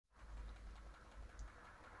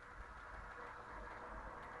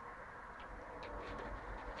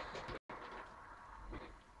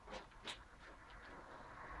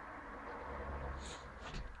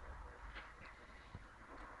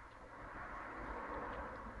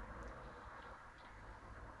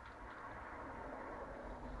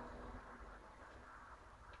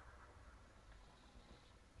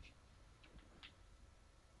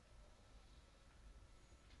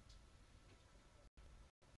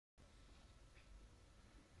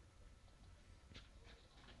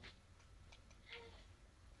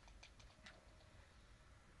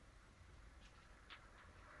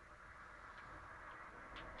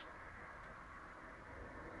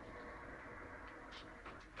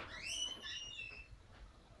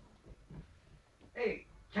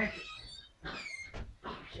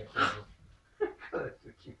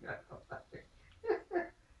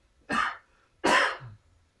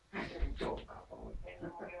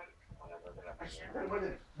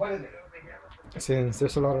Since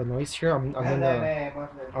there's a lot of noise here, I'm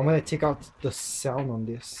gonna take out the sound on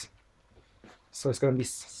this, so it's gonna be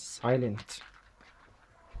silent.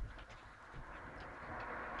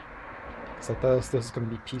 So I thought this was gonna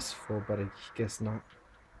be peaceful, but I guess not.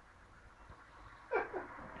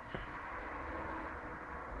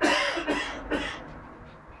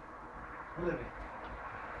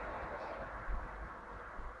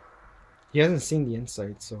 He hasn't seen the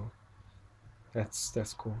inside, so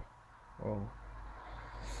that's cool. Oh,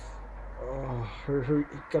 hurry,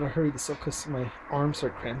 gotta hurry this up because my arms are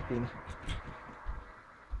cramping.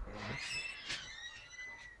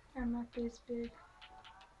 And my face big.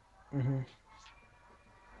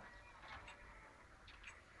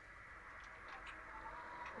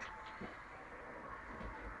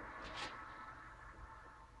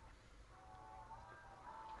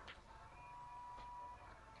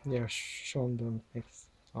 Yeah, show them the next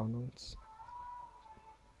notes.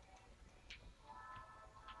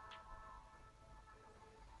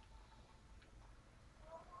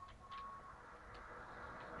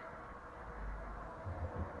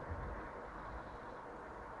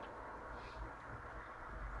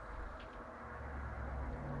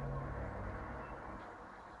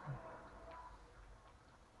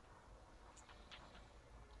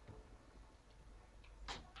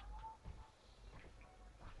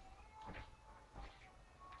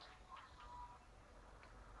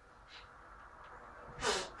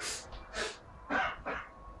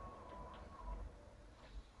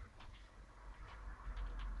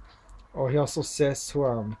 Oh, he also says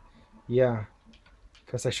to yeah,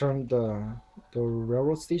 because I showed him the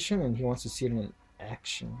railroad station and he wants to see it in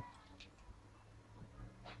action.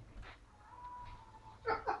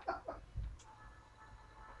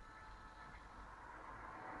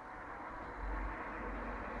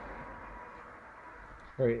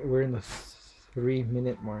 Alright, we're in the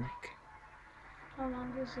 3-minute mark. How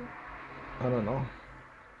long is it? I don't know.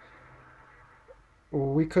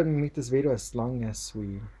 We couldn't make this video as long as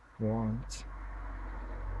we want.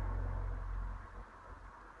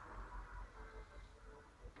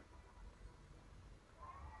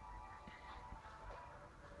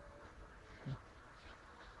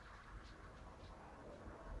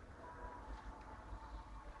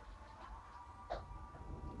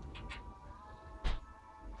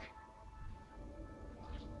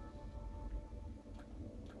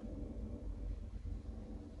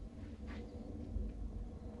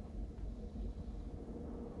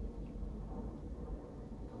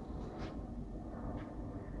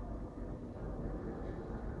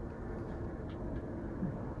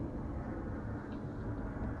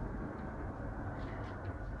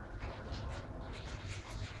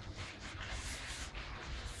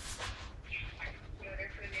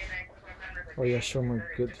 Oh yeah, show him a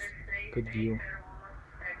good view.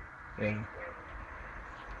 Yeah.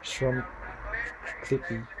 Show him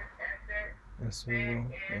Clippy as well. Yeah,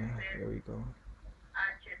 there we go.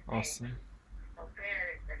 Awesome.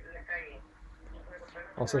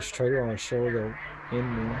 Also try to show the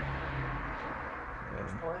in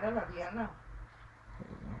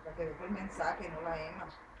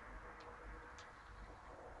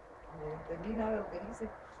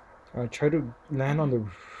try to land on the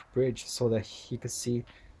bridge so that he could see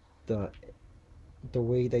the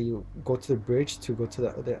way that you go to the bridge to go to the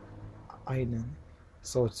other island.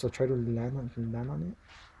 So try to land on it.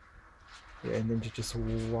 Yeah, and then just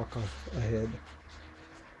walk ahead.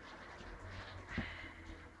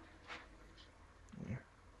 Yeah.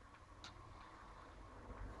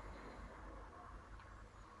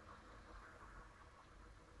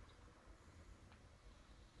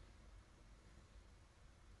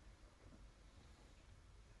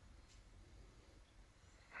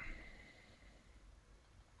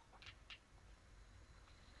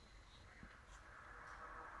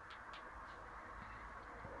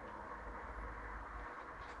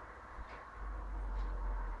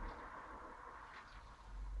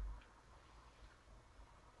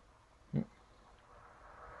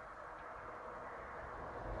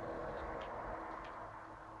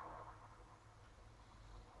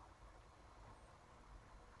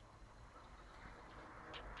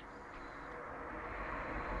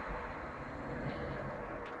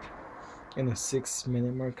 In the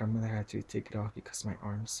 6-minute mark, I'm gonna have to take it off because my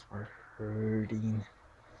arms are hurting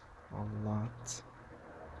a lot.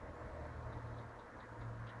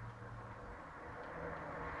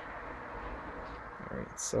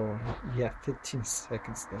 Alright, so yeah, 15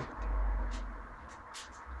 seconds left.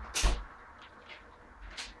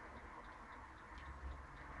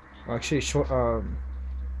 Actually, show him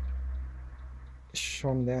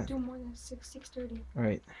that. Do more than 6:30. All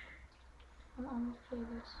right. I'm almost play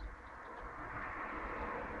this.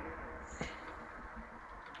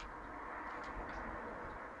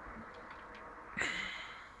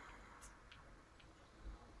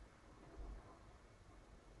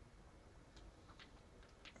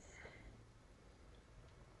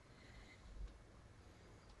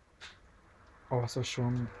 Also show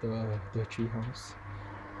him the tree house,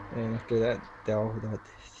 and after that, that'll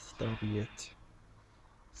be it.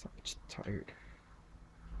 So I'm just tired.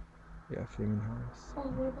 Yeah, flaming house. Oh,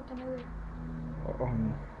 what about the nether? Oh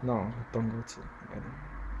no, don't go to Nether.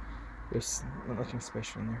 There's nothing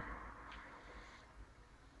special in there.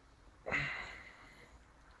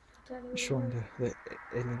 Show him the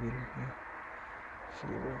elevator. Yeah, if it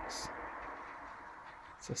works.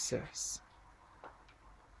 Success.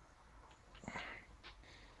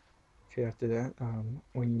 Okay, after that,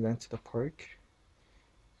 when you land to the park.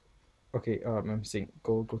 Okay, I'm saying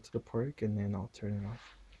go to the park and then I'll turn it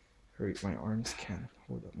off. Hurry, my arms can't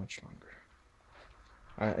hold up much longer.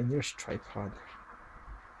 I need a tripod.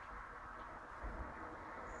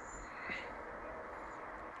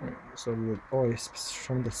 Alright, so we would. Oh, it's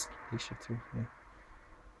from the spaceship too. Yeah.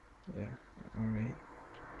 Yeah. Alright.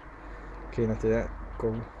 Okay, and after that,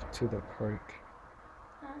 go to the park.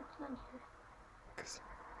 It's not here.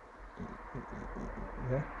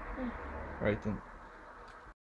 Yeah? Alright then.